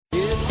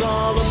It's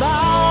all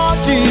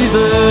about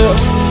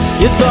Jesus.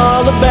 It's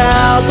all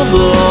about the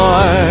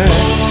Lord.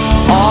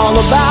 All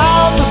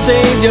about the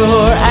Savior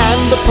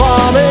and the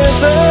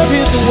promise of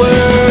His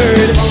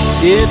Word.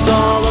 It's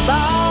all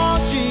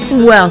about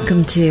Jesus.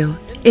 Welcome to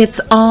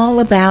It's All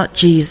About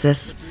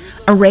Jesus,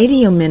 a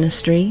radio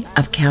ministry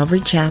of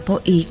Calvary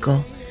Chapel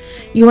Eagle.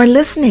 You are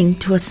listening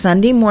to a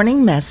Sunday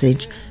morning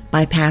message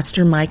by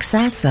Pastor Mike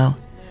Sasso.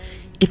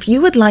 If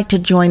you would like to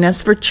join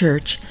us for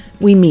church,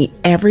 we meet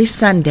every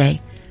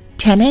Sunday,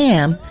 10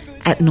 a.m.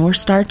 at North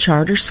Star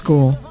Charter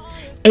School,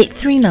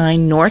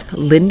 839 North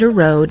Linder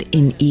Road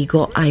in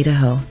Eagle,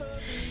 Idaho.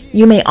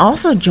 You may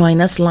also join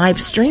us live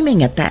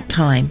streaming at that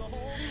time.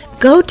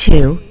 Go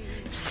to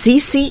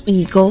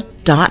cceagle.org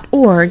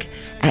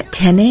at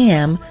 10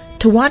 a.m.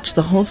 to watch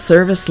the whole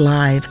service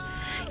live.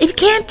 If you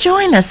can't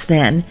join us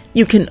then,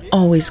 you can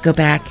always go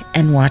back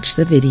and watch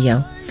the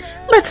video.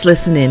 Let's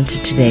listen in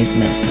to today's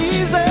message.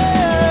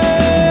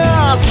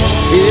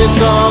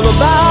 It's all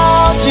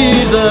about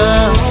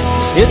Jesus.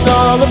 It's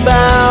all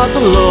about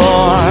the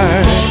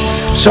Lord.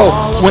 So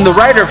when the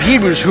writer of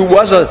Hebrews, who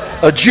was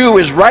a Jew,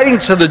 is writing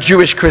to the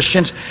Jewish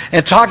Christians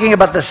and talking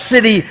about the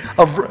city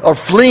of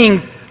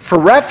fleeing for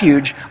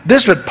refuge,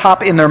 this would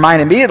pop in their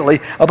mind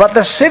immediately about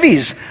the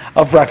cities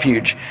of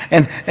refuge.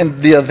 And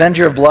the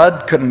avenger of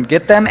blood couldn't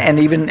get them, and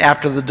even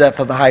after the death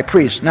of the high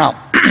priest.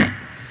 Now,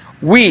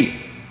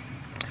 we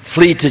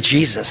flee to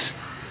Jesus,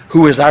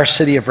 who is our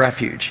city of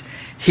refuge.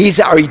 He's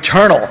our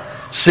eternal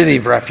city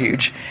of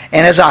refuge.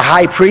 And as our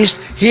high priest,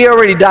 he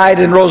already died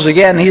and rose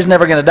again. He's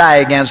never going to die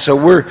again, so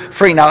we're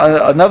free.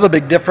 Now, another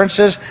big difference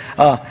is,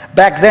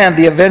 back then,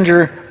 the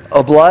avenger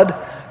of blood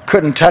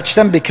couldn't touch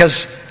them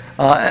because,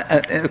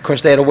 of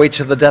course, they had to wait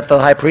till the death of the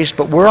high priest,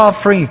 but we're all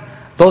free.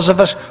 Those of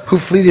us who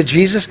flee to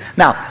Jesus.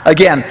 Now,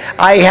 again,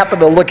 I happen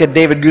to look at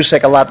David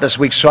Gusick a lot this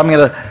week, so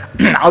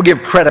I'll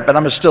give credit, but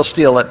I'm going to still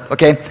steal it,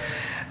 okay?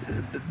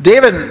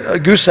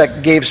 David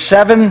Gusick gave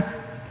 7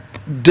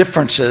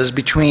 differences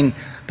between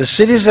the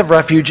cities of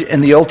refuge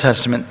in the Old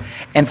Testament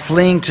and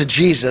fleeing to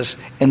Jesus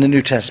in the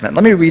New Testament.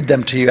 Let me read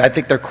them to you. I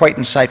think they're quite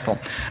insightful.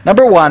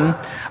 Number 1,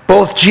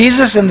 both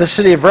Jesus and the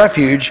city of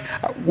refuge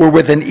were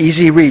within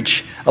easy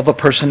reach of a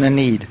person in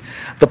need.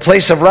 The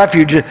place of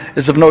refuge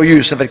is of no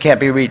use if it can't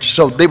be reached.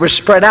 So they were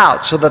spread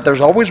out so that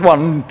there's always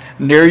one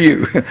near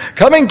you.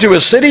 Coming to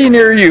a city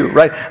near you,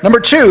 right? Number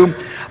 2,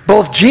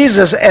 both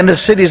Jesus and the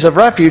cities of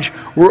refuge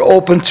were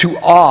open to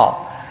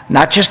all.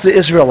 Not just the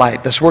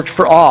Israelite. This worked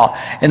for all.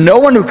 And no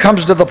one who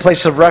comes to the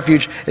place of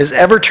refuge is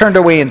ever turned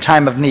away in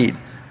time of need.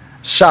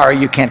 Sorry,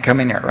 you can't come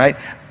in here, right?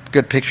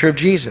 Good picture of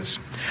Jesus.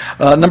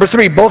 Number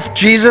 3, both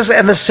Jesus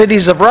and the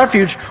cities of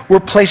refuge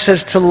were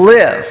places to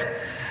live.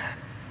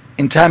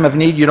 In time of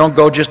need, you don't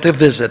go just to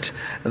visit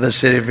the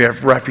city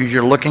of refuge.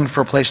 You're looking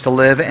for a place to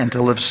live and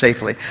to live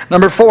safely.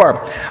 Number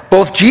 4,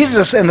 both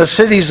Jesus and the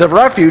cities of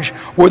refuge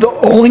were the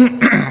only,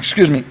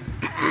 excuse me,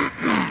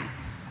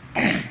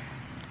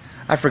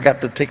 I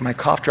forgot to take my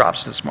cough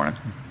drops this morning.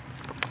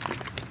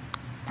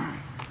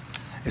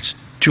 It's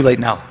too late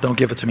now. Don't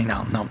give it to me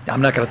now. No,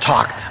 I'm not going to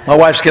talk. My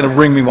wife's going to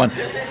bring me one.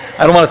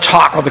 I don't want to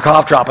talk with the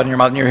cough drop in your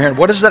mouth and you're hearing,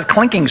 what is that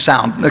clinking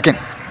sound? Okay.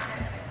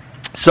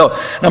 So,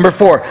 number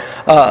 4,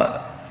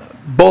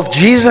 both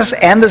Jesus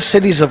and the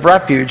cities of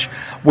refuge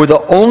were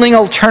the only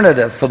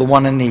alternative for the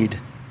one in need.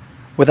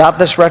 Without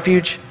this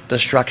refuge,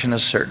 destruction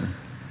is certain.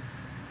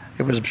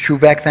 It was true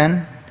back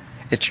then.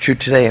 It's true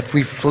today. If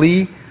we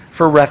flee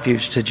for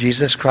refuge to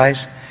Jesus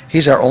Christ,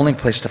 He's our only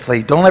place to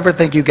flee. Don't ever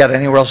think you've got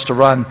anywhere else to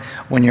run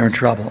when you're in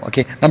trouble.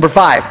 Okay. Number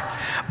 5,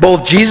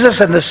 both Jesus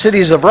and the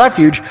cities of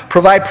refuge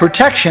provide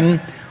protection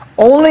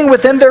only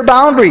within their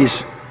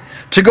boundaries.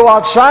 To go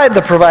outside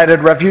the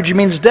provided refuge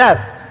means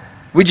death.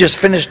 We just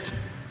finished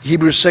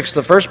Hebrews 6,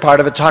 the first part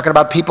of it, talking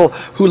about people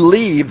who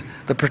leave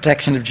the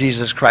protection of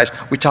Jesus Christ.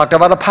 We talked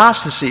about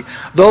apostasy.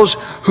 Those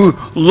who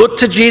looked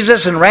to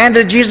Jesus and ran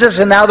to Jesus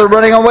and now they're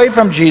running away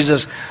from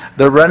Jesus.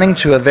 They're running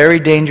to a very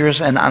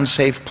dangerous and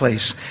unsafe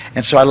place.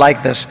 And so I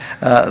like this,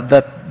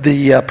 that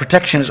the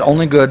protection is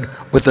only good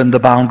within the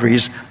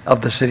boundaries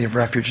of the city of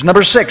refuge.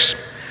 Number 6,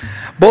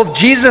 both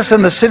Jesus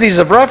and the cities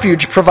of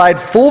refuge provide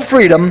full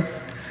freedom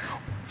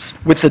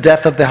with the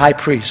death of the high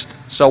priest.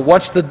 So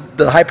once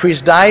the high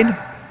priest died,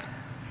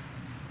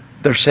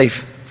 they're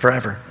safe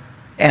forever.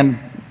 And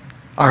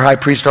our high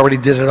priest already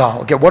did it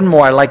all. Okay, one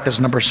more. I like this,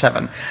 number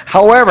 7.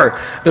 However,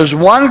 there's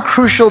one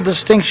crucial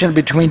distinction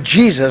between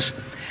Jesus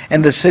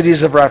and the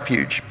cities of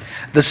refuge.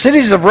 The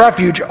cities of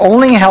refuge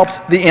only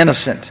helped the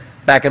innocent.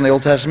 Back in the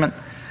Old Testament,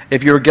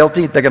 if you were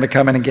guilty, they're going to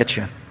come in and get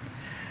you.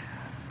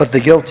 But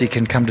the guilty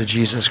can come to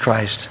Jesus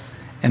Christ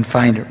and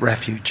find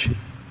refuge.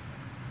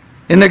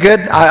 Isn't it good?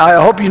 I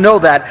hope you know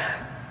that.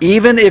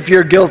 Even if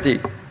you're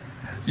guilty,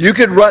 you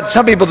could run.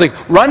 Some people think,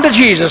 run to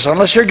Jesus.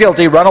 Unless you're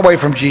guilty, run away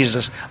from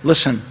Jesus.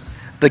 Listen,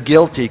 the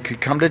guilty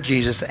could come to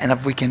Jesus, and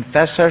if we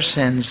confess our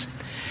sins,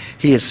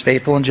 He is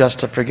faithful and just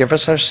to forgive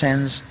us our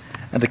sins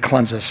and to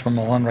cleanse us from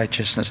all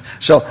unrighteousness.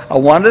 So I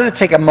wanted to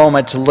take a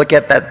moment to look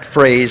at that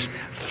phrase,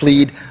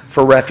 flee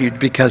for refuge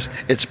because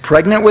it's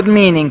pregnant with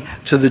meaning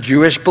to the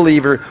Jewish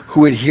believer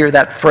who would hear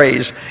that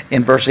phrase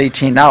in verse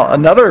 18. Now,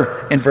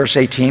 another in verse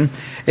 18,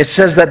 it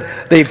says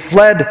that they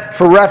fled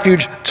for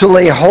refuge to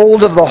lay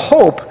hold of the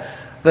hope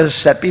that is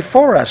set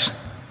before us.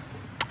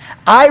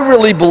 I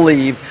really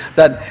believe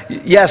that,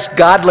 yes,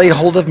 God laid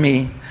hold of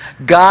me.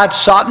 God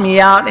sought me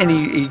out and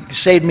he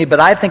saved me, but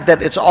I think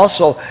that it's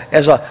also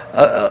as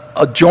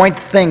a joint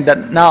thing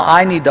that now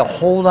I need to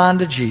hold on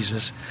to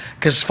Jesus.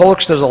 Because,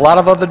 folks, there's a lot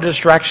of other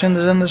distractions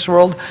in this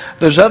world.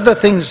 There's other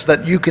things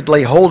that you could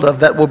lay hold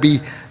of that will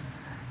be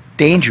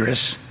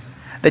dangerous,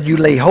 that you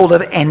lay hold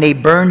of and they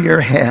burn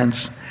your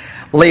hands.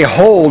 Lay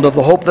hold of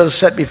the hope that is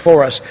set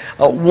before us.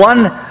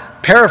 One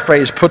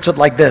paraphrase puts it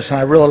like this, and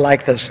I really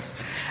like this.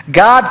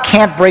 God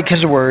can't break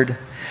his word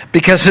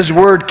because his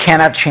word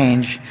cannot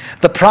change.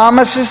 The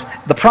promise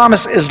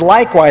is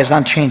likewise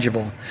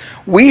unchangeable.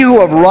 We who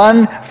have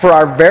run for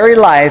our very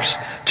lives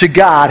to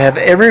God have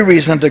every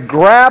reason to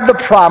grab the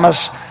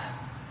promise,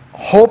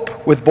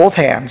 hope with both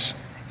hands,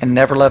 and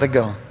never let it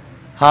go.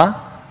 Huh?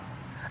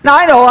 Now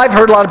I know I've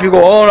heard a lot of people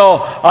go, oh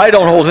no, I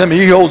don't hold him,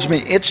 he holds me.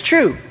 It's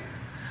true.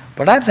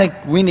 But I think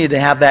we need to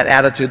have that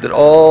attitude that,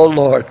 oh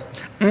Lord,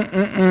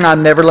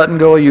 I'm never letting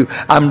go of you.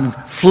 I'm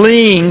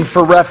fleeing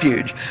for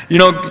refuge. You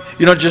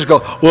don't just go,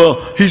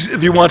 well,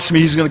 if he wants me,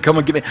 he's going to come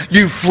and get me.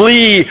 You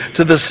flee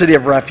to the city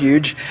of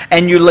refuge,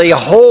 and you lay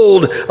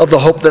hold of the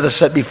hope that is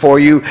set before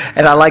you.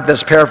 And I like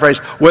this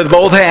paraphrase, with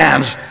both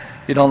hands,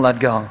 you don't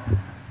let go.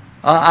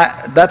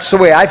 That's the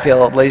way I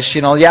feel, at least.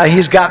 Yeah,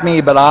 he's got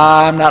me, but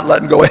I'm not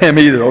letting go of him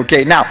either.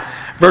 Okay, now,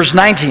 verse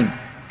 19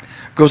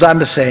 goes on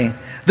to say,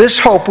 this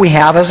hope we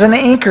have as an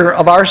anchor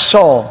of our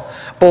soul,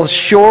 both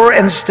sure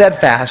and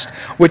steadfast,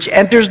 which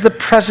enters the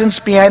presence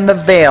behind the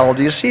veil.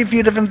 Do you see a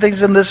few different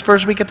things in this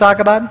verse we could talk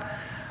about?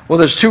 Well,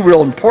 there's two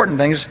real important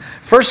things.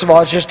 First of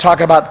all, it's just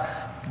talking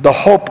about the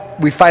hope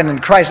we find in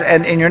Christ.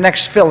 And in your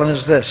next fill-in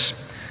is this.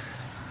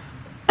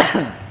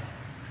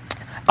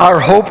 Our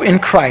hope in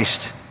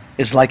Christ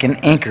is like an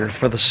anchor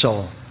for the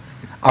soul.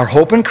 Our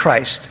hope in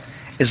Christ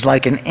is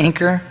like an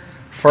anchor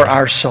for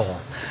our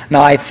soul.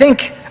 Now, I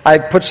think I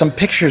put some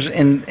pictures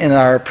in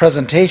our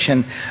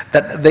presentation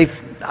that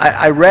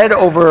I read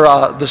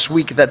over this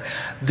week that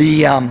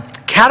the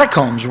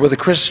catacombs where the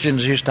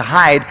Christians used to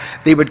hide,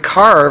 they would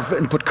carve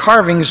and put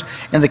carvings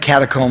in the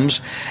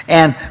catacombs,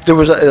 and there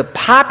was a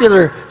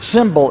popular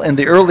symbol in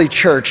the early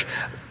church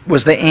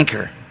was the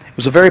anchor. It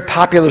was a very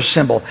popular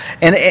symbol.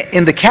 And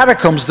in the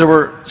catacombs, there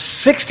were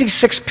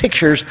 66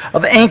 pictures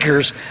of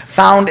anchors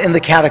found in the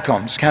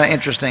catacombs. Kind of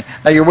interesting.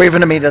 Now, you're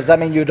waving to me. Does that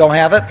mean you don't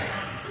have it?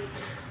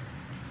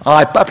 Oh,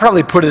 I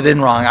probably put it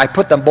in wrong. I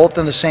put them both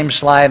in the same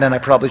slide, and I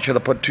probably should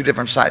have put two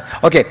different slides.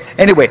 Okay,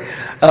 anyway,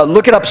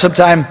 look it up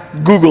sometime.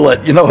 Google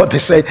it. You know what they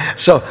say.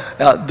 So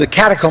the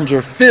catacombs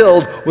are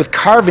filled with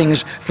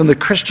carvings from the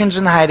Christians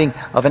in hiding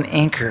of an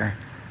anchor,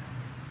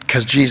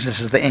 because Jesus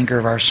is the anchor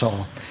of our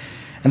soul.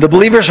 And the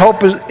believer's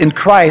hope in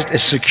Christ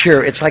is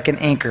secure. It's like an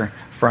anchor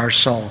for our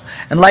soul.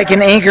 And like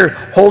an anchor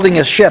holding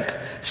a ship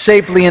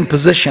safely in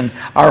position,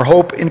 our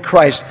hope in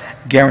Christ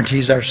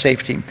guarantees our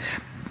safety.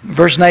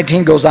 Verse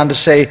 19 goes on to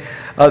say,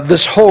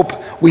 this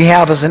hope we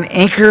have as an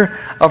anchor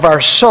of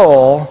our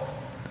soul.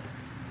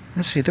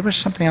 Let's see, there was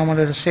something I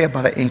wanted to say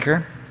about an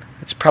anchor.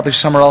 It's probably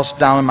somewhere else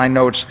down in my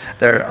notes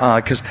there,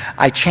 because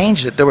I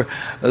changed it. There were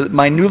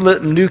my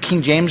New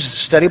King James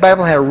Study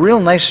Bible had a real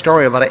nice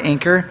story about an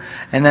anchor,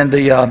 and then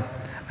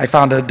I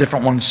found a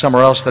different one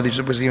somewhere else that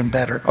was even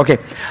better. Okay,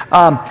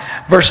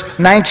 verse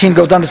 19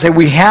 goes on to say,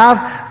 we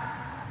have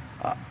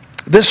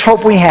this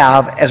hope we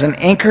have as an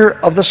anchor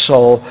of the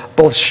soul,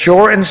 both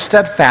sure and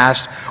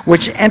steadfast,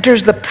 which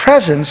enters the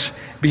presence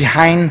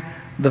behind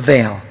the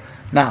veil.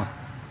 Now,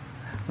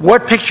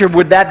 what picture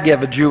would that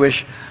give a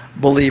Jewish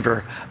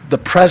believer? The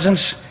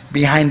presence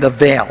behind the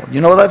veil. You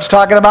know what that's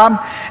talking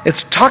about?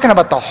 It's talking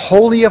about the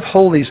Holy of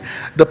Holies,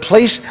 the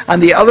place on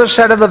the other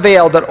side of the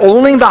veil that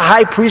only the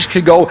high priest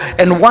could go,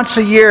 and once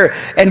a year,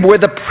 and where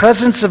the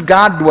presence of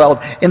God dwelled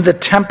in the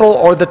temple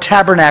or the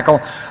tabernacle,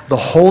 the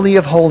Holy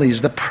of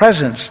Holies, the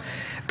presence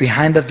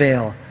behind the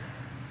veil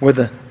where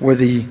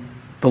the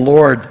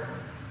Lord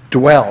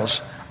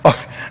dwells.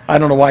 Oh, I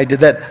don't know why I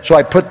did that. So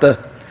I put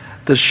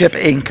the ship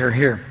anchor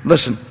here.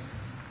 Listen.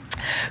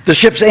 The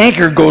ship's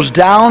anchor goes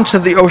down to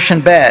the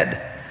ocean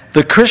bed.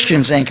 The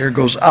Christian's anchor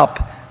goes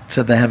up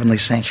to the heavenly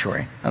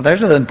sanctuary. Now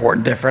there's an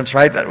important difference,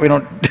 right?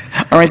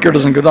 Our anchor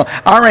doesn't go down.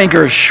 Our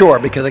anchor is sure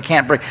because it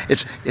can't break.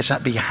 It's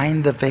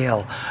behind the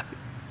veil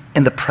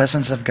in the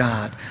presence of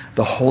God,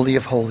 the Holy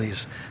of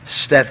Holies,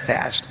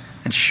 steadfast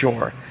and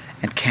sure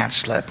and can't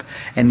slip.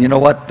 And you know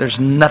what? There's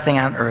nothing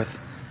on earth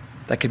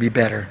that could be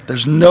better.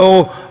 There's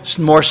no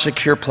more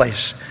secure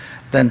place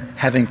than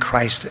having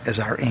Christ as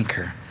our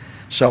anchor.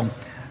 So,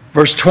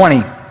 verse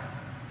 20.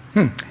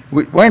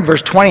 We're in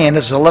verse 20 and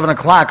it's 11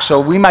 o'clock, so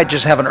we might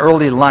just have an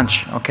early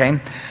lunch, okay?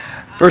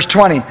 Verse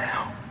 20.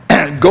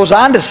 goes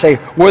on to say,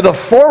 where the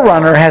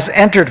forerunner has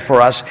entered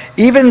for us,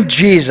 even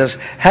Jesus,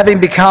 having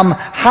become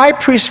high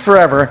priest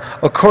forever,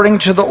 according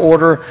to the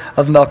order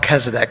of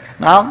Melchizedek.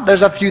 Now,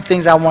 there's a few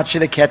things I want you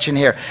to catch in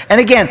here. And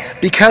again,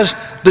 because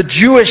the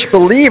Jewish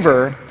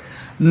believer,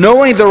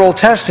 knowing their Old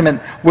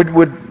Testament,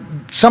 would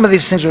some of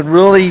these things would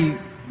really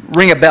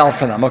ring a bell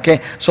for them,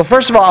 okay? So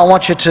first of all, I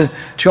want you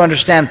to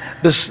understand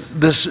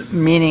this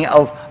meaning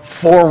of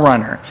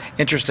forerunner.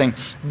 Interesting.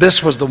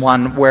 This was the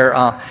one where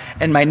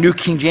in my New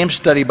King James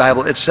Study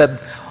Bible, it said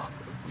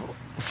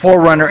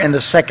forerunner in the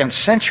 2nd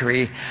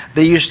century.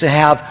 They used to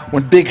have,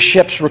 when big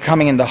ships were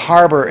coming into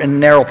harbor in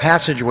narrow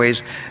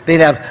passageways,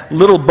 they'd have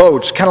little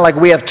boats, kind of like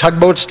we have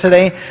tugboats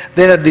today.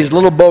 They'd have these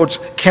little boats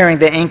carrying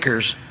the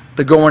anchors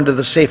that go into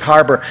the safe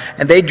harbor,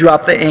 and they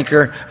dropped the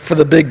anchor for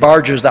the big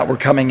barges that were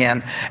coming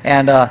in.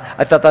 And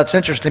I thought that's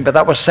interesting, but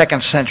that was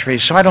 2nd century,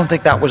 so I don't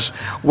think that was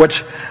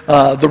what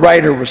the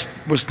writer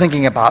was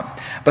thinking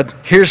about. But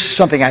here's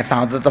something I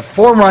found, that the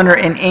forerunner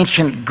in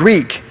ancient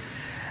Greek,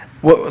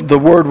 the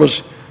word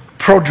was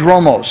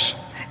prodromos,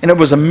 and it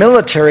was a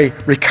military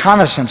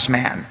reconnaissance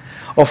man.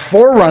 A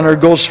forerunner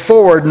goes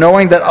forward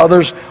knowing that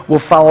others will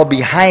follow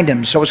behind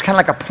him, so it's kind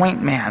of like a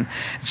point man.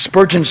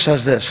 Spurgeon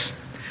says this,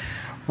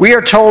 we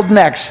are told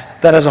next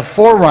that as a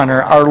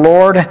forerunner, our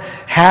Lord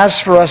has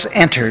for us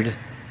entered,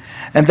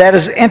 and that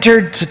is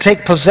entered to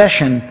take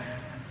possession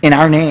in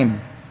our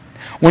name.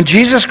 When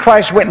Jesus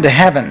Christ went into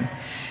heaven,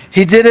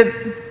 he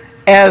did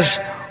as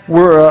it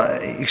were,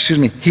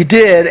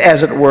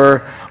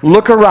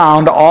 look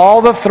around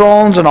all the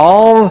thrones and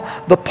all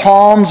the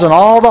palms and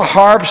all the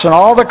harps and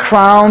all the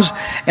crowns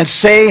and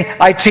say,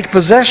 I take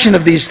possession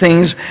of these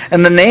things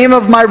in the name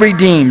of my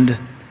redeemed,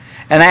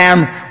 and I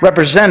am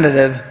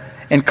representative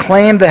and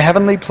claim the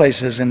heavenly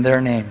places in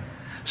their name.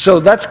 So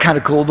that's kind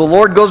of cool. The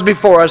Lord goes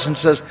before us and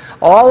says,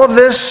 all of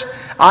this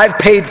I've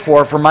paid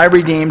for my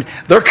redeemed.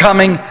 They're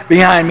coming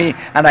behind me,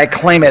 and I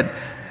claim it.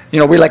 You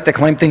know, we like to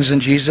claim things in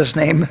Jesus'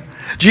 name.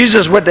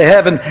 Jesus went to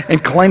heaven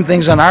and claimed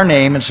things in our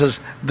name and says,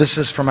 this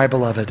is for my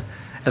beloved,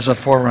 as a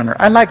forerunner.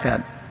 I like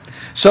that.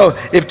 So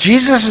if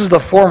Jesus is the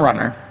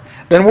forerunner,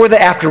 then we're the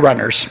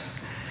afterrunners.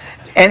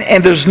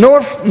 And there's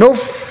no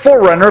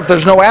forerunner if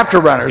there's no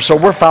afterrunner. So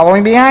we're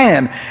following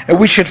behind him. And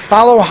we should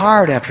follow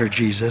hard after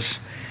Jesus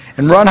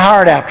and run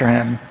hard after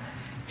him.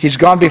 He's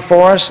gone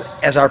before us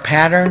as our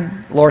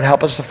pattern. Lord,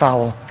 help us to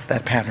follow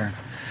that pattern.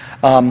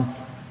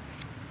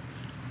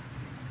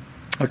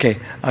 Okay,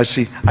 I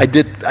see.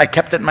 I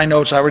kept it in my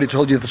notes. I already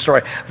told you the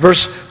story.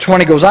 Verse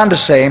 20 goes on to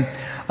say,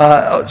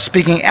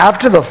 speaking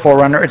after the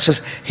forerunner, it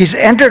says, he's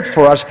entered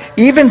for us,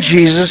 even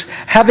Jesus,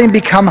 having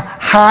become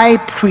high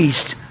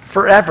priest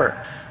forever.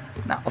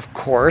 Now, of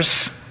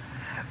course,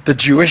 the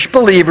Jewish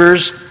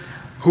believers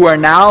who are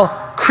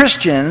now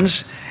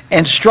Christians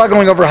and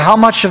struggling over how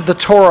much of the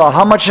Torah,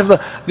 how much of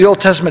the Old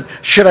Testament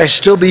should I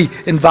still be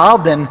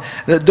involved in,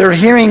 they're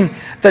hearing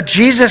that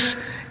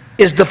Jesus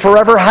is the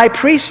forever high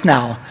priest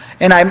now.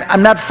 And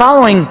I'm not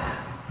following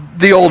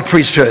the old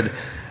priesthood.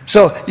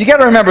 So you got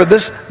to remember,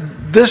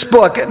 this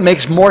book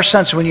makes more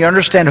sense when you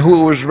understand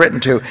who it was written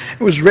to.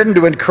 It was written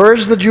to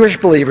encourage the Jewish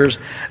believers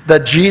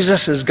that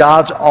Jesus is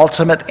God's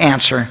ultimate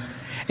answer,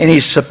 and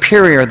he's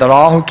superior than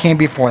all who came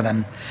before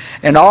them.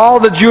 And all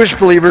the Jewish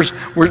believers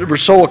were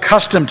so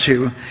accustomed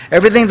to,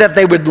 everything that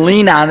they would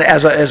lean on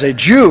as a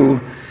Jew,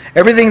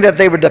 everything that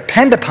they would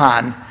depend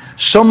upon,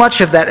 so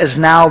much of that is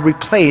now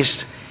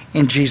replaced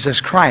in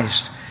Jesus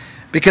Christ.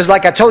 Because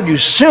like I told you,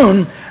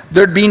 soon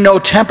there'd be no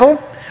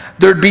temple,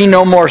 there'd be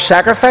no more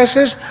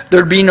sacrifices,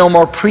 there'd be no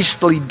more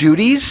priestly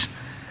duties.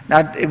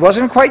 Now, it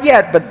wasn't quite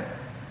yet, but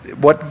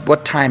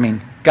what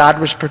timing? God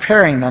was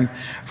preparing them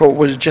for what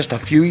was just a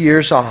few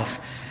years off.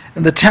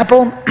 And the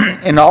temple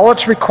and all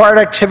its required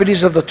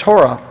activities of the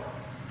Torah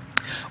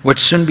would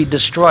soon be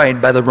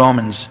destroyed by the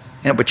Romans,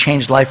 and it would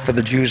change life for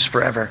the Jews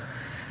forever.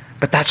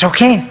 But that's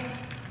okay,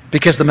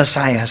 because the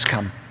Messiah has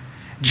come.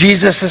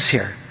 Jesus is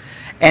here.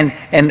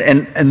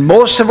 And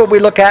most of what we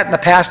look at in the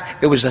past,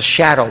 it was a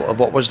shadow of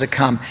what was to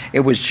come. It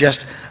was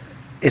just,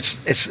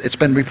 it's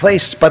been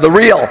replaced by the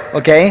real,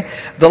 okay?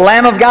 The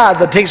Lamb of God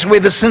that takes away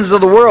the sins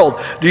of the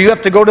world. Do you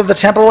have to go to the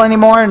temple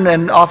anymore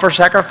and offer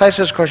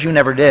sacrifices? Of course, you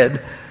never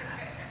did.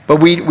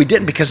 But we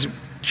didn't, because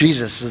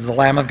Jesus is the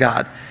Lamb of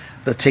God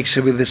that takes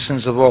away the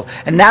sins of the world.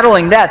 And not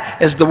only that,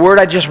 as the word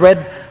I just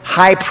read,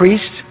 high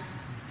priest,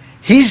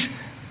 he's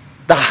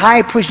the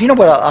high priest. You know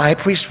what a high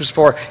priest was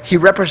for? He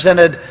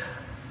represented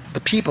the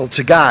people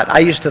to God. I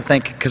used to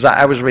think, because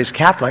I was raised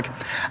Catholic,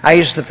 I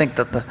used to think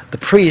that the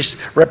priest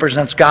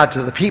represents God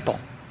to the people.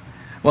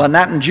 Well,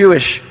 not in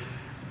Jewish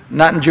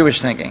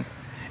thinking.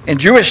 In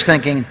Jewish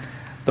thinking,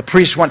 the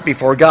priest went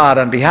before God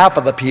on behalf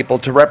of the people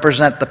to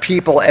represent the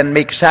people and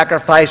make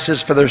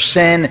sacrifices for their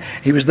sin.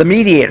 He was the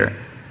mediator.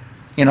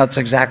 You know, that's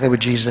exactly what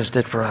Jesus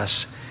did for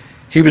us.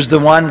 He was the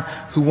one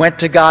who went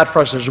to God for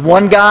us. There's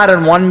one God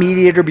and one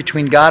mediator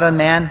between God and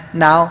man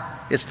now.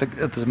 It's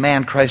the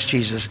man, Christ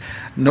Jesus.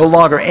 No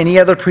longer any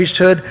other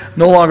priesthood,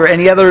 no longer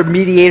any other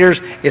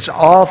mediators. It's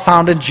all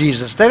found in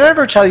Jesus. Did I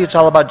ever tell you it's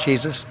all about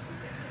Jesus?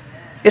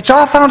 It's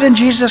all found in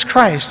Jesus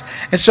Christ.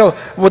 And so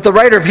what the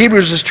writer of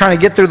Hebrews is trying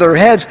to get through their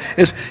heads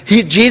is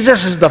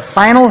Jesus is the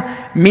final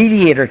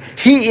mediator.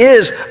 He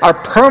is our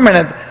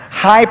permanent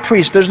high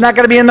priest. There's not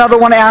going to be another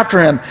one after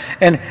him.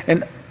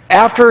 And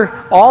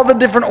after all the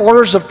different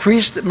orders of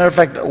priests, matter of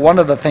fact, one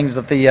of the things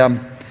that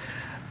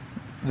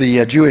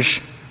the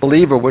Jewish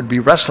believer would be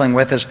wrestling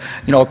with is,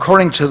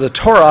 according to the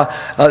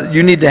Torah,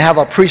 you need to have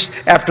a priest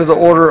after the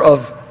order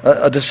of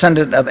a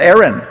descendant of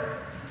Aaron.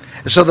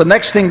 So the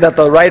next thing that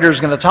the writer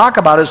is going to talk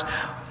about is,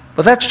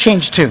 well, that's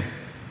changed too.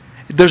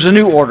 There's a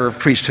new order of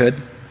priesthood.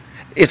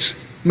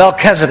 It's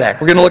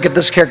Melchizedek. We're going to look at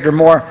this character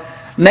more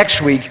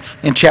next week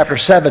in chapter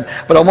 7,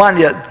 but I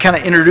wanted to kind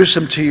of introduce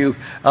him to you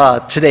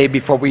today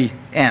before we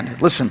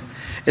end. Listen,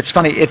 it's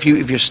funny, if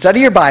you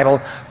study your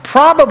Bible,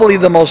 probably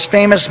the most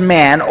famous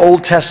man,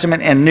 Old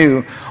Testament and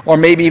New, or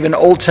maybe even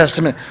Old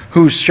Testament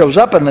who shows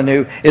up in the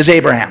New, is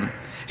Abraham.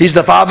 He's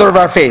the father of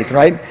our faith,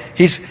 right?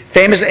 He's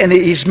famous, and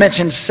he's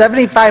mentioned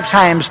 75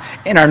 times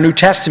in our New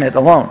Testament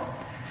alone.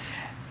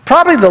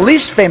 Probably the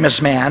least famous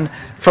man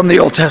from the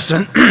Old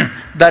Testament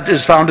that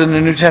is found in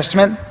the New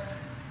Testament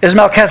is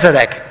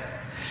Melchizedek.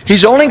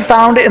 He's only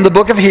found in the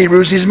book of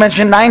Hebrews. He's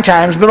mentioned 9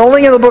 times, but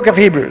only in the book of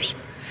Hebrews.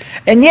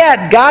 And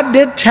yet, God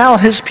did tell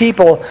his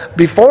people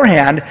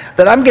beforehand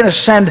that I'm going to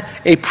send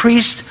a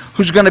priest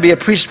who's going to be a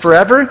priest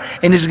forever,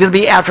 and he's going to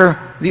be after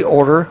the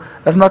order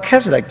of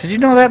Melchizedek. Did you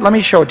know that? Let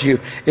me show it to you.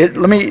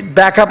 Let me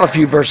back up a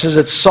few verses.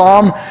 It's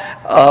Psalm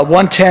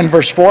 110,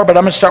 verse 4, but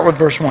I'm going to start with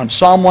verse 1.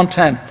 Psalm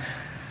 110,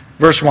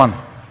 verse 1.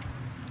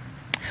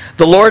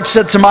 The Lord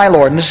said to my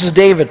Lord, and this is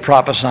David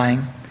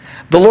prophesying,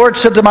 the Lord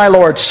said to my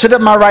Lord, sit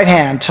at my right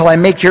hand till I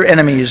make your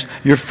enemies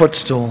your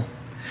footstool.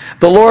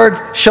 The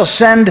Lord shall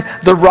send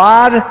the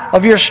rod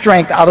of your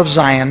strength out of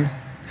Zion.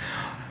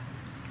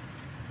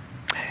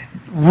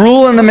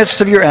 Rule in the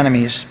midst of your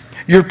enemies.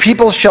 Your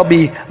people shall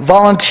be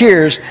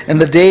volunteers in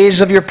the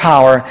days of your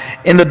power,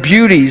 in the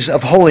beauties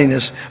of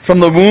holiness. From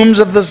the wombs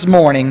of this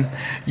morning,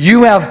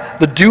 you have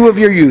the dew of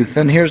your youth.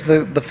 And here's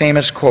the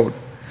famous quote.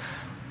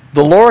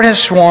 The Lord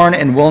has sworn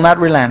and will not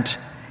relent.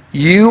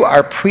 You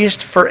are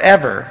priest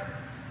forever,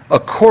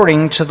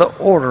 according to the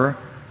order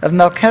of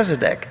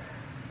Melchizedek.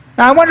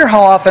 Now, I wonder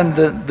how often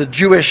the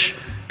Jewish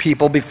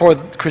people, before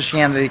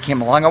Christianity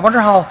came along, I wonder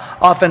how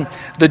often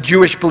the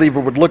Jewish believer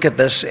would look at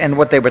this and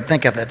what they would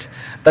think of it.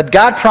 That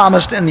God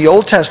promised in the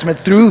Old Testament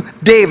through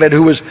David,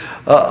 who was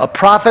a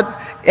prophet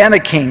and a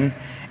king,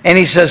 and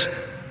he says,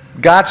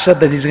 God said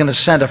that he's going to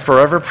send a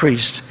forever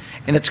priest,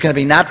 and it's going to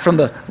be not from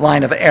the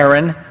line of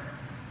Aaron,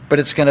 but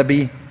it's not going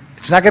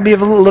to be a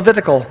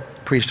Levitical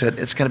priesthood.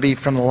 It's going to be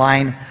from the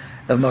line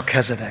of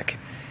Melchizedek.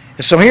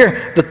 So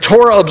here, the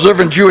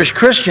Torah-observant Jewish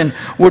Christian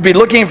would be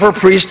looking for a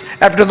priest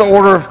after the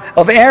order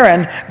of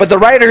Aaron, but the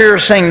writer here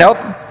is saying, nope,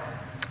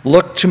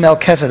 look to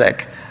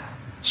Melchizedek.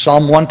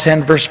 Psalm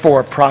 110, verse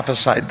 4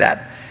 prophesied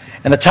that.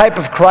 And the type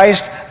of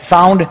Christ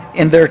found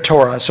in their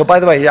Torah. So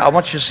by the way, I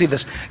want you to see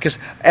this, because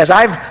as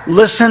I've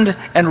listened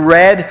and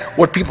read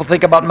what people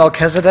think about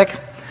Melchizedek,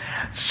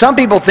 some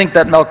people think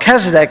that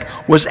Melchizedek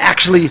was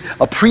actually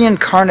a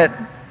pre-incarnate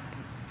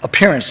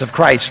appearance of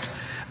Christ.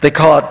 They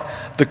call it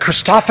the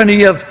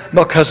Christophany of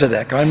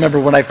Melchizedek. I remember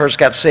when I first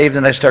got saved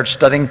and I started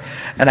studying,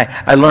 and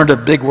I learned a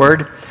big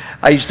word.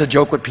 I used to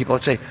joke with people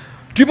and say,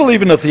 do you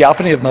believe in the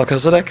theophany of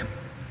Melchizedek? And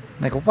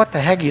they go, what the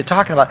heck are you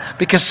talking about?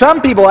 Because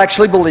some people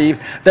actually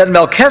believe that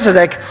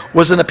Melchizedek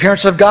was an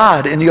appearance of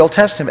God in the Old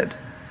Testament.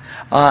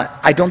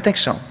 I don't think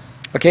so.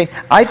 Okay?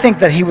 I think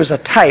that he was a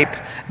type.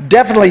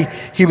 Definitely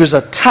he was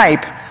a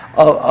type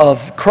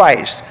of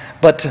Christ.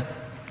 But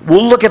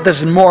we'll look at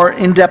this more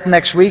in depth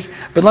next week,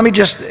 but let me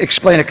just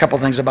explain a couple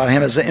things about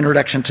him as an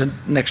introduction to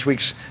next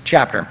week's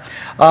chapter.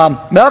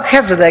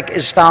 Melchizedek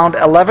is found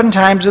 11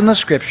 times in the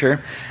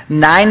Scripture,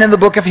 9 in the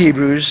book of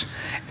Hebrews,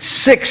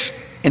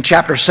 6 in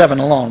chapter 7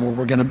 alone, where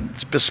we're going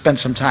to spend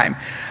some time.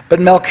 But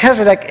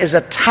Melchizedek is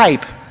a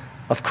type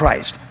of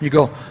Christ. You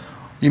go,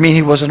 you mean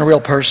he wasn't a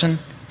real person?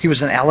 He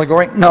was an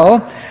allegory?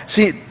 No.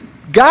 See,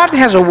 God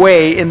has a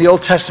way in the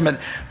Old Testament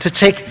to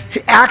take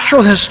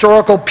actual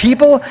historical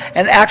people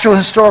and actual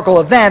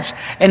historical events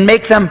and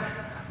make them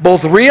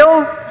both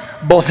real,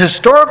 both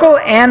historical,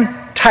 and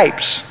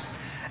types.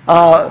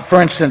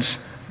 For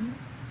instance,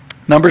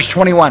 Numbers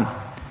 21,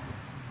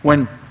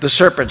 when the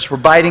serpents were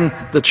biting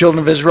the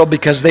children of Israel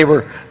because they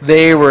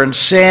were in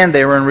sin,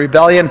 they were in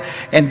rebellion,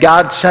 and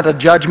God sent a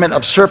judgment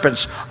of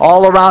serpents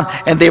all around,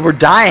 and they were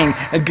dying.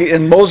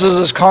 And Moses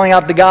is calling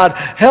out to God,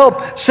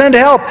 help, send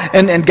help.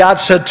 And God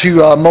said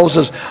to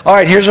Moses, all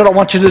right, here's what I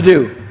want you to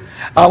do.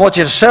 I want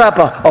you to set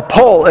up a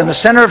pole in the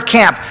center of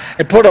camp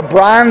and put a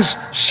bronze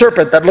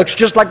serpent that looks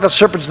just like the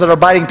serpents that are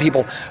biting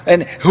people.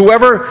 And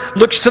whoever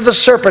looks to the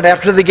serpent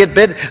after they get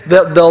bit,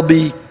 they'll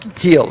be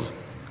healed.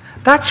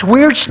 That's a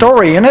weird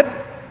story, isn't it?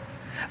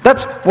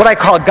 That's what I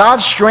call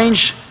God's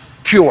strange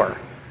cure.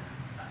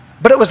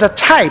 But it was a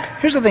type.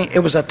 Here's the thing. It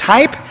was a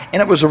type,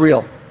 and it was a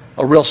real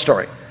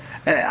story.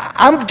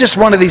 I'm just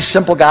one of these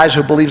simple guys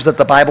who believes that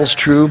the Bible's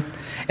true,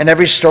 and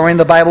every story in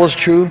the Bible is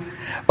true.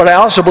 But I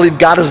also believe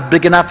God is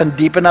big enough and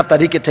deep enough that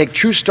he could take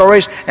true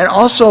stories and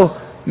also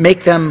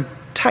make them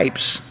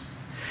types.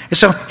 And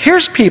so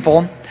here's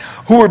people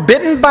who were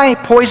bitten by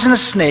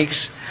poisonous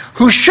snakes,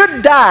 who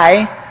should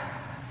die,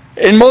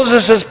 and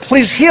Moses says,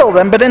 please heal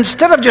them. But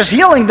instead of just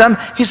healing them,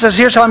 he says,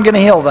 here's how I'm going to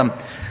heal them.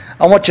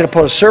 I want you to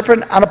put a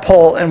serpent on a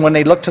pole, and when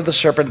they look to the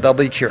serpent, they'll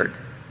be cured.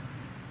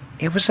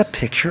 It was a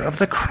picture of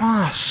the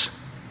cross.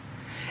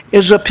 It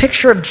was a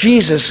picture of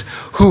Jesus,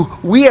 who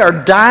we are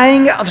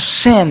dying of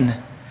sin.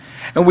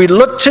 And we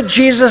look to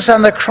Jesus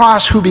on the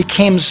cross, who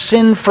became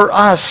sin for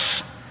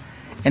us.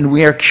 And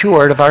we are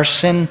cured of our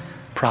sin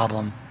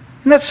problem.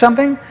 Isn't that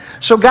something?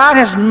 So God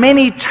has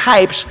many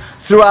types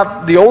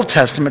throughout the Old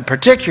Testament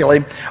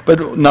particularly,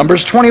 but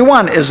Numbers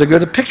 21 is a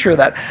good picture of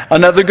that.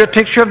 Another good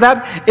picture of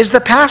that is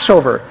the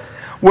Passover,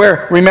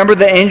 where, remember,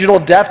 the angel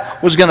of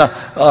death was going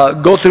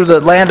to go through the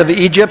land of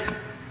Egypt,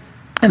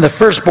 and the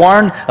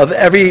firstborn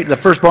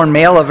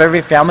male of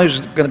every family was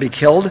going to be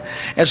killed.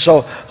 And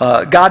so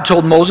God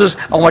told Moses,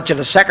 I want you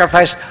to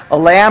sacrifice a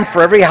lamb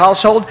for every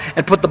household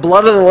and put the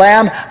blood of the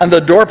lamb on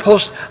the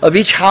doorpost of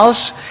each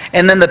house.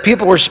 And then the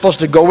people were supposed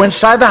to go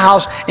inside the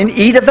house and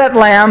eat of that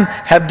lamb,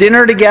 have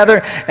dinner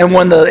together. And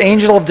when the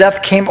angel of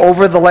death came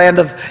over the land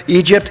of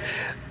Egypt,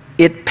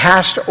 it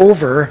passed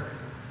over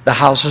the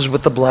houses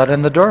with the blood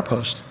and the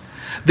doorpost.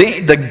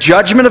 The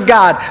judgment of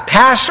God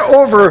passed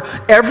over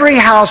every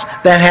house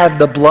that had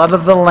the blood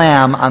of the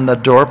Lamb on the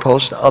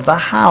doorpost of the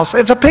house.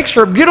 It's a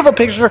picture, a beautiful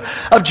picture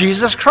of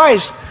Jesus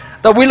Christ.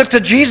 That we look to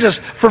Jesus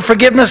for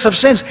forgiveness of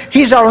sins.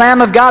 He's our Lamb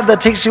of God that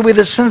takes away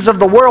the sins of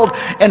the world.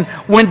 And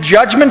when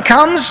judgment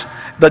comes,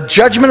 the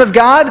judgment of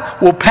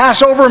God will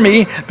pass over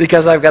me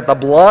because I've got the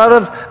blood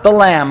of the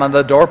Lamb on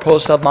the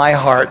doorpost of my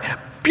heart.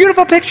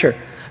 Beautiful picture.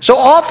 So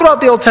all throughout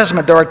the Old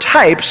Testament there are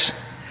types,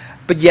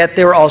 but yet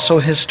there are also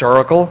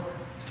historical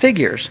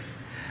figures.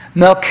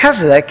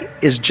 Melchizedek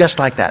is just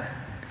like that.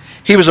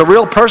 He was a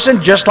real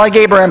person just like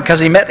Abraham because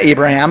he met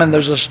Abraham, and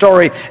there's a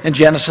story in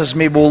Genesis,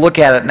 maybe we'll look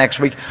at it next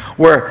week,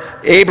 where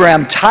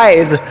Abraham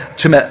tithed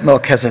to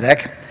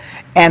Melchizedek,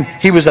 and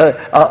he was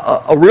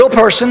a real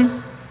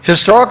person,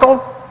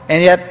 historical,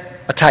 and yet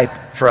a type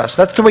for us.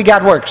 That's the way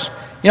God works.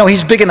 You know,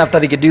 he's big enough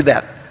that he could do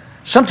that.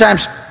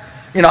 Sometimes,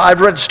 you know,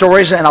 I've read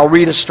stories, and I'll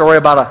read a story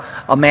about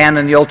a man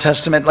in the Old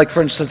Testament, like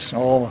for instance,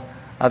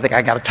 I think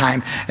I got a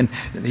time. And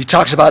he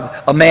talks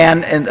about a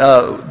man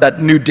that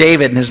knew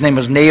David, and his name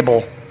was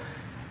Nabal.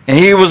 And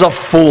he was a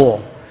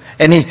fool.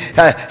 And he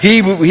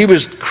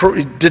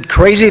did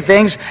crazy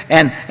things,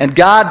 and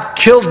God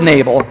killed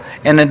Nabal,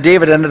 and then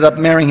David ended up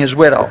marrying his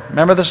widow.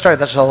 Remember the story?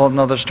 That's a whole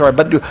other story.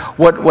 But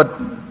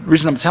what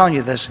reason I'm telling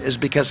you this is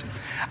because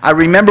I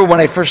remember when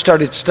I first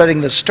started studying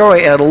this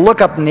story, and I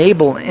look up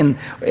Nabal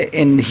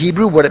in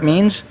Hebrew, what it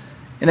means,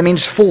 and it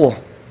means fool.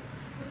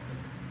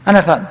 And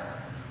I thought,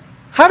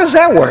 how does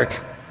that work?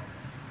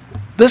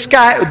 This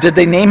guy, did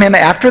they name him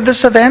after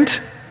this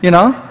event? You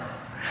know?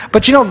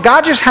 But you know,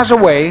 God just has a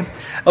way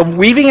of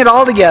weaving it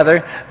all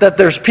together that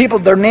there's people,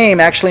 their name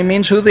actually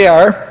means who they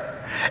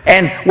are.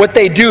 And what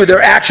they do,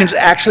 their actions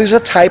actually is a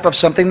type of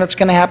something that's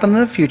going to happen in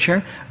the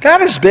future.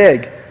 God is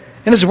big.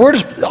 And His Word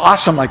is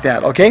awesome like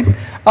that, okay?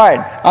 All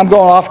right, I'm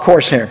going off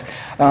course here.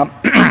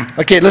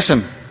 Okay,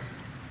 listen.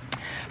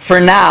 For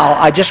now,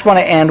 I just want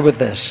to end with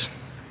this.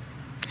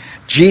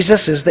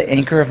 Jesus is the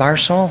anchor of our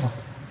soul.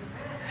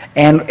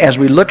 And as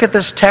we look at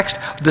this text,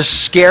 the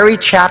scary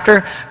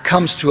chapter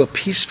comes to a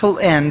peaceful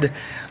end,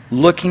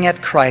 looking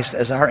at Christ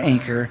as our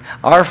anchor,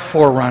 our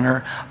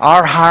forerunner,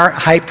 our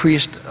high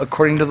priest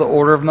according to the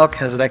order of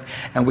Melchizedek,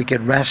 and we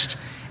could rest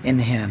in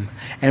Him.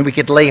 And we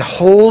could lay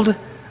hold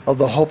of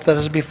the hope that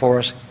is before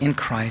us in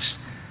Christ,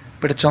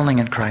 but it's only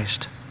in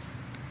Christ.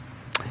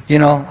 You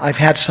know, I've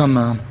had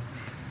some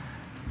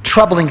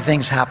troubling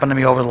things happen to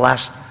me over the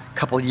last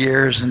couple of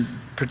years, and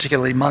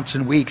particularly months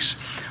and weeks,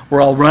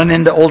 where I'll run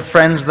into old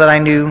friends that I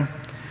knew,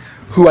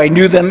 who I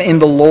knew them in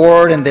the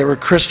Lord, and they were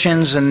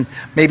Christians, and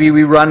maybe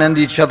we run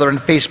into each other on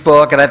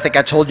Facebook, and I think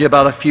I told you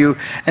about a few,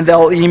 and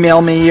they'll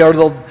email me,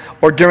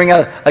 or during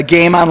a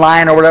game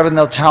online or whatever, and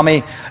they'll tell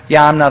me,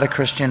 yeah, I'm not a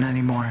Christian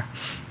anymore.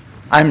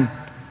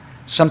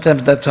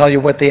 Sometimes they'll tell you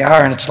what they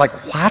are, and it's like,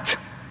 what?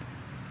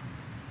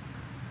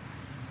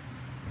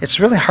 It's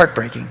really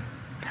heartbreaking.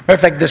 Matter of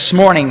fact, this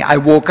morning I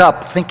woke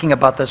up thinking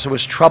about this. It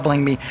was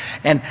troubling me.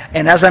 And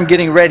as I'm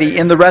getting ready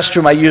in the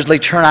restroom, I usually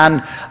turn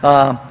on,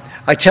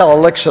 I tell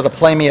Alexa to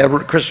play me a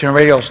Christian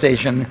radio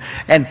station.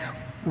 And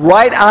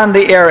right on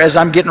the air as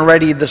I'm getting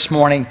ready this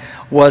morning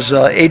was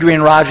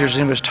Adrian Rogers,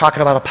 and he was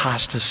talking about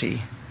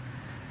apostasy.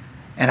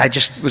 And I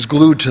just was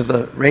glued to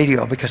the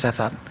radio because I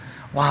thought,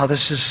 wow,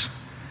 this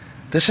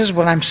is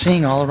what I'm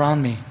seeing all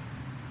around me.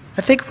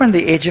 I think we're in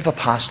the age of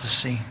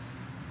apostasy.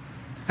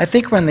 I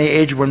think we're in the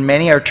age when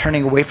many are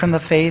turning away from the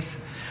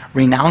faith,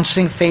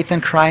 renouncing faith in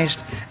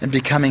Christ, and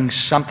becoming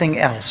something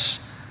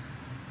else.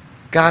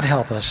 God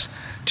help us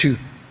to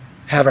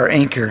have our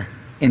anchor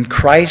in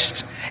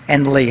Christ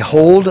and lay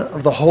hold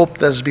of the hope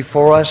that is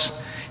before us.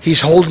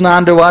 He's holding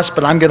on to us,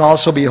 but I'm going to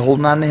also be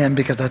holding on to Him,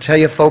 because I tell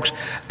you, folks,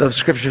 the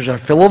Scriptures are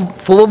full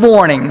of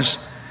warnings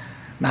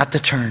not to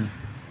turn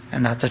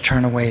and not to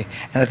turn away.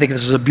 And I think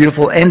this is a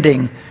beautiful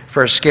ending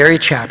for a scary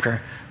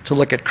chapter to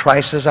look at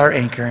Christ as our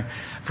anchor.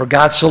 For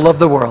God so loved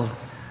the world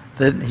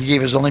that he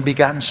gave his only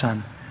begotten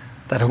Son,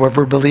 that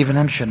whoever believes in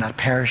him should not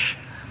perish,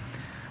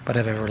 but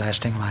have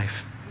everlasting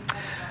life.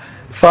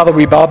 Father,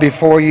 we bow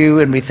before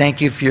you and we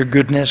thank you for your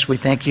goodness. We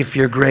thank you for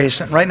your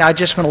grace. And right now I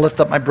just want to lift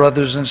up my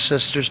brothers and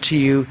sisters to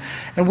you.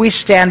 And we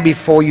stand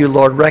before you,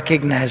 Lord,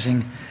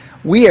 recognizing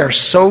we are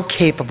so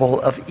capable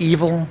of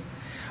evil.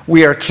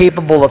 We are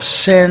capable of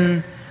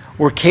sin.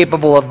 We're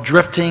capable of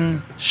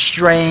drifting,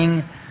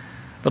 straying.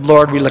 But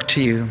Lord, we look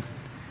to you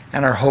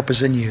and our hope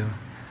is in you.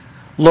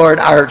 Lord,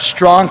 our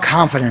strong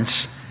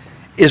confidence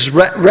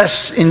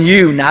rests in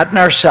you, not in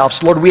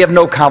ourselves. Lord, we have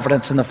no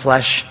confidence in the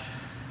flesh,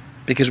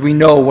 because we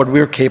know what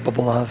we're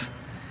capable of.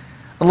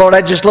 And Lord,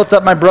 I just lift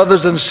up my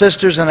brothers and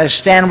sisters and I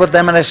stand with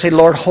them and I say,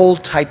 Lord,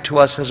 hold tight to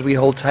us as we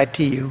hold tight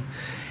to you.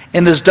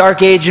 In this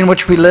dark age in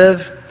which we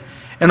live,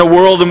 in a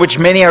world in which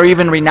many are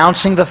even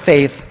renouncing the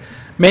faith,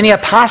 many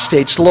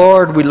apostates,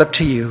 Lord, we look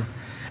to you.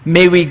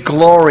 May we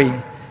glory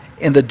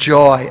in the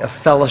joy of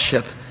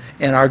fellowship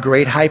in our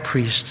great high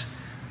priest,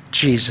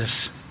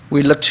 Jesus.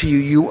 We look to you.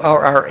 You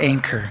are our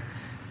anchor.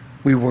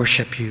 We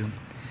worship you.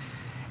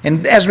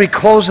 And as we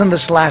close in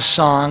this last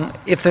song,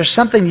 if there's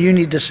something you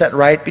need to set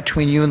right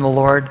between you and the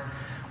Lord,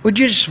 would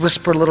you just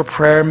whisper a little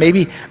prayer?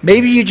 Maybe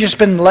you've just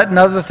been letting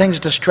other things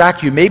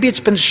distract you. Maybe it's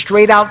been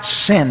straight out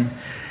sin.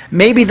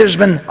 Maybe there's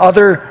been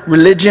other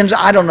religions.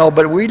 I don't know,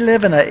 but we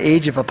live in an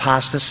age of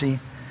apostasy.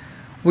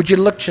 Would you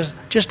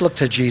just look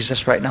to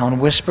Jesus right now and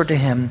whisper to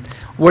him,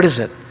 what is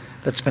it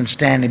that's been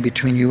standing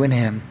between you and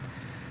him?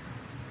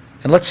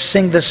 And let's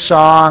sing this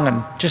song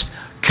and just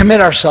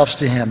commit ourselves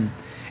to him.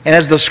 And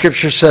as the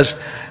scripture says,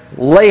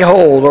 lay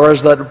hold, or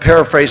as the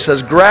paraphrase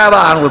says, grab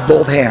on with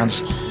both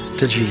hands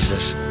to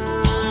Jesus.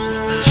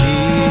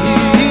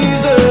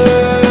 Jesus,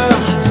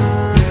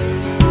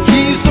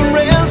 he's the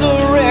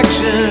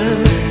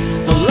resurrection,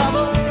 the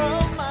lover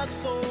of my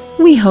soul.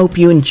 We hope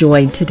you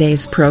enjoyed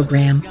today's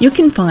program. You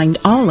can find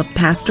all of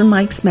Pastor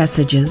Mike's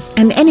messages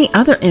and any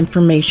other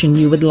information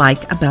you would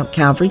like about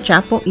Calvary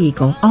Chapel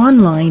Eagle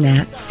online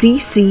at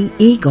cceagle.org.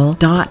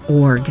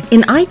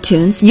 In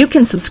iTunes, you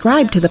can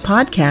subscribe to the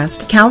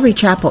podcast Calvary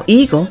Chapel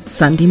Eagle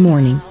Sunday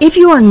Morning. If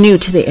you are new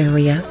to the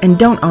area and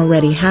don't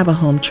already have a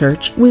home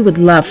church, we would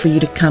love for you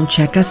to come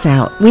check us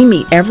out. We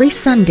meet every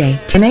Sunday,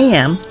 10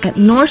 a.m. at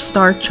North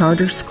Star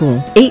Charter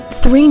School,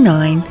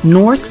 839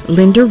 North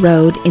Linder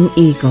Road in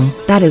Eagle.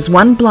 That is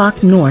 1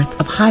 block north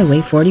of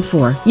Highway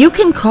 44. You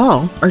can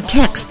call or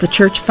text the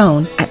church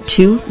phone at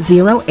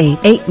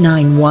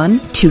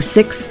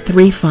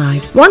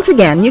 208-891-2635. Once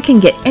again, you can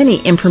get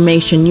any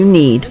information you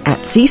need at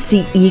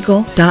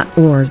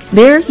cceagle.org.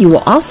 There you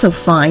will also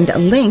find a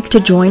link to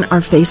join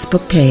our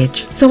Facebook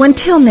page. So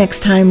until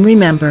next time,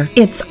 remember,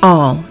 it's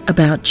all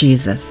about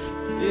Jesus.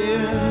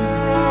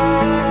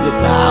 Yeah, the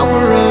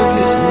power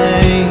of his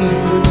name.